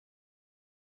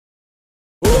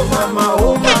Oh mama,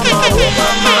 oh mama, oh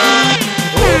mama.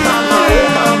 Oh mama, oh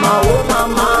mama, oh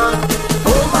mama.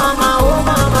 Oh mama, oh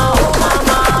mama, oh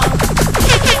mama.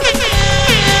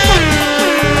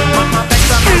 Mama makes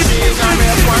a machine and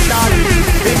make one dolly.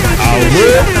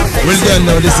 Well, you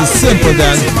know this is simple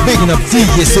then. Big enough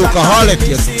DJ Soca-holic,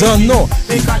 you don't know.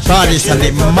 Baddest and the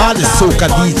maddest Soca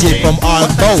DJ from all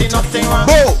about.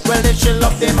 Bo! Well, if she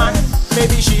love the man,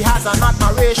 maybe she has an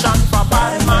admiration for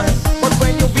Badman. But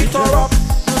when you beat her up,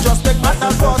 you just make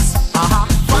matters worse.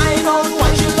 Find out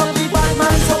why she love the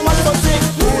Badman so much. So say,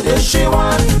 who does she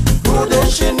want? Who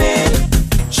does she need?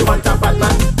 She want a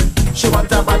Badman. She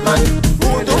want a Badman.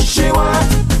 Who does she want?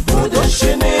 Who does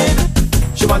she need?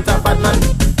 She want a Badman.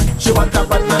 She want a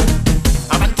Badman.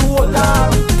 A man to hold her,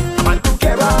 a man to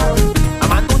care her, a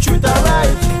man to treat her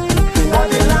right, to want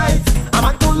the light, a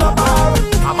man to love her,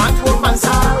 a man to romance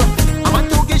her, a man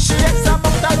to give she extra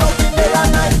about her love in day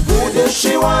and night. Who does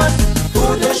she want?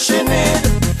 Who does she need?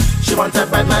 She want a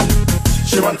Badman.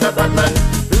 She want a Badman.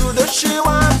 Who does she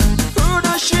want? Who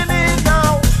does she need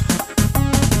now?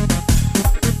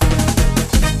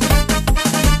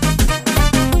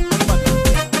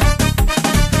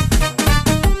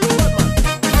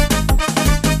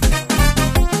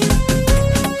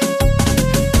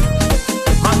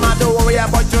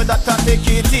 Take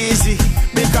it easy,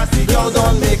 because the girl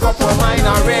don't make up her mind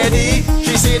already.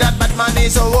 She say that Badman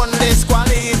is her only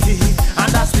quality, and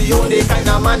that's the only kind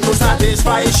of man to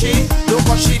satisfy she. Look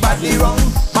how she badly wrong,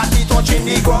 badly touching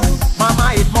the ground.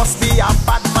 Mama, it must be a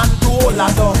bad man to hold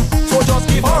her down. So just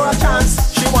give her a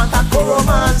chance, she want a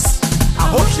romance.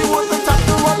 I hope she wouldn't have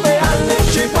to run away and leave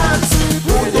she pants.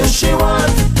 Who does she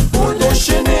want? Who does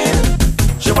she need?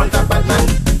 She want a Badman.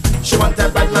 She want a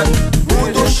Badman.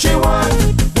 Who does she want?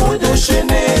 Who does she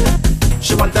need?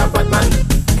 She want a Badman.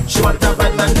 She want a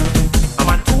Badman. A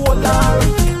man to hold her,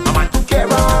 a man to care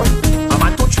her, a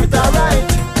man to treat her right,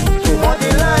 to want the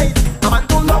light, a man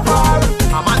to love her,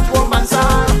 a man to romance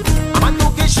her, a man to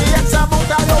give she extra about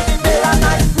her love in day and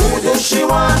night. Who does she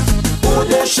want? Who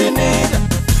does she need?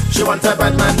 She want a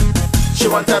Badman. She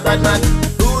want a Badman.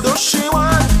 Who does she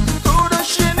want? Who does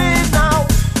she need now?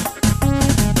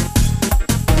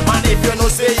 Man, if you know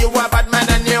say you a bad man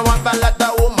and you want to let the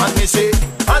woman me say,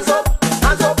 hands up,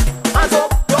 hands up, hands up.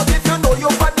 Just if you know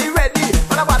your body ready,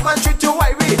 and a bad man treat you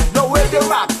wiry, no way you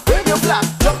rock, wave you flat,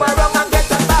 jump around and get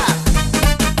them back.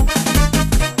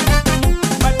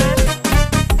 Badman,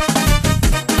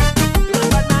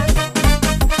 Badman.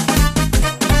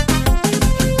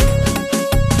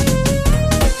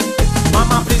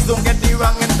 Mama, please don't get the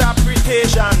wrong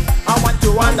interpretation. I want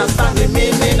to understand the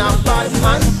meaning of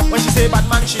Badman. When she say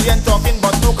Badman, she ain't talking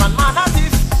but no can man as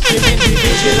if she mean the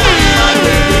vigilant man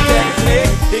with the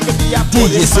technique. It could be a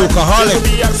DJ Soca-holic. It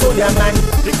could be a soldier man.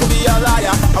 It could be a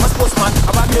liar, a sportsman,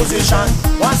 a musician.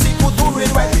 Once he could do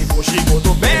it right before she go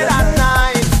to bed at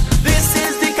night. This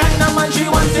is the kind of man she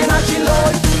wants in her she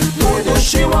love. Who does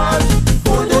she want?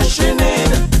 Who does she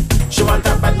need? She want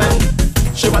a Badman.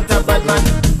 She want a Badman.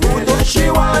 Who does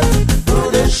she want?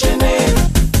 Who does she need?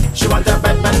 She want a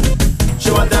Badman.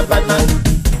 She want a Badman.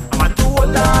 A man to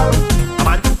hold her, a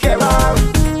man to care her,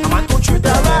 a man to treat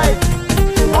her right,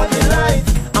 to want the light,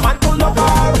 a man to love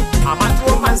her, a man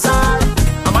to romance her,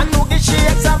 a man to give she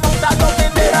extra about her love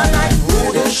in day and night.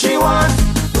 Who does she want?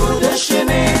 Who does she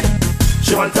need?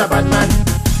 She want a Badman.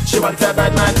 She want a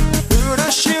Badman. Who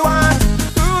does she want?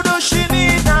 Who does she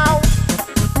need now?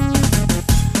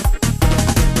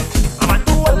 A man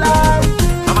to hold her,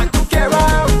 a man to care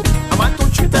her, a man to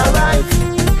treat her right,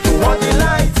 to want the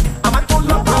light, a man to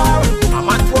love her, a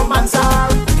man to romance her,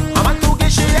 a man to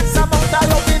give she extra about her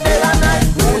love in day and night.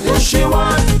 Who does she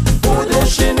want? Who does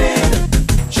she need?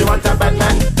 She want a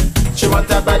Badman. She want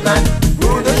a Badman.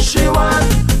 Who does she want?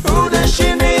 Who does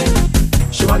she need?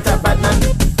 She want a Badman.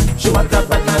 She want a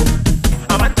Badman.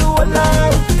 A man to hold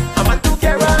her, a man to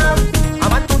care her, a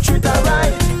man to treat her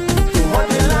right, to want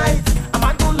the light, a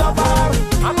man to love her,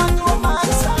 a man to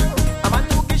romance her, a man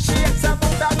to give she extra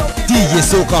about her love in day and DJ night.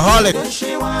 Soca-holic. Who does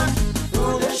she want?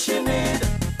 Who does she need?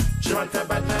 She want a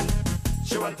Badman.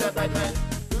 She want a Badman.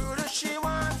 Who does she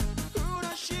want?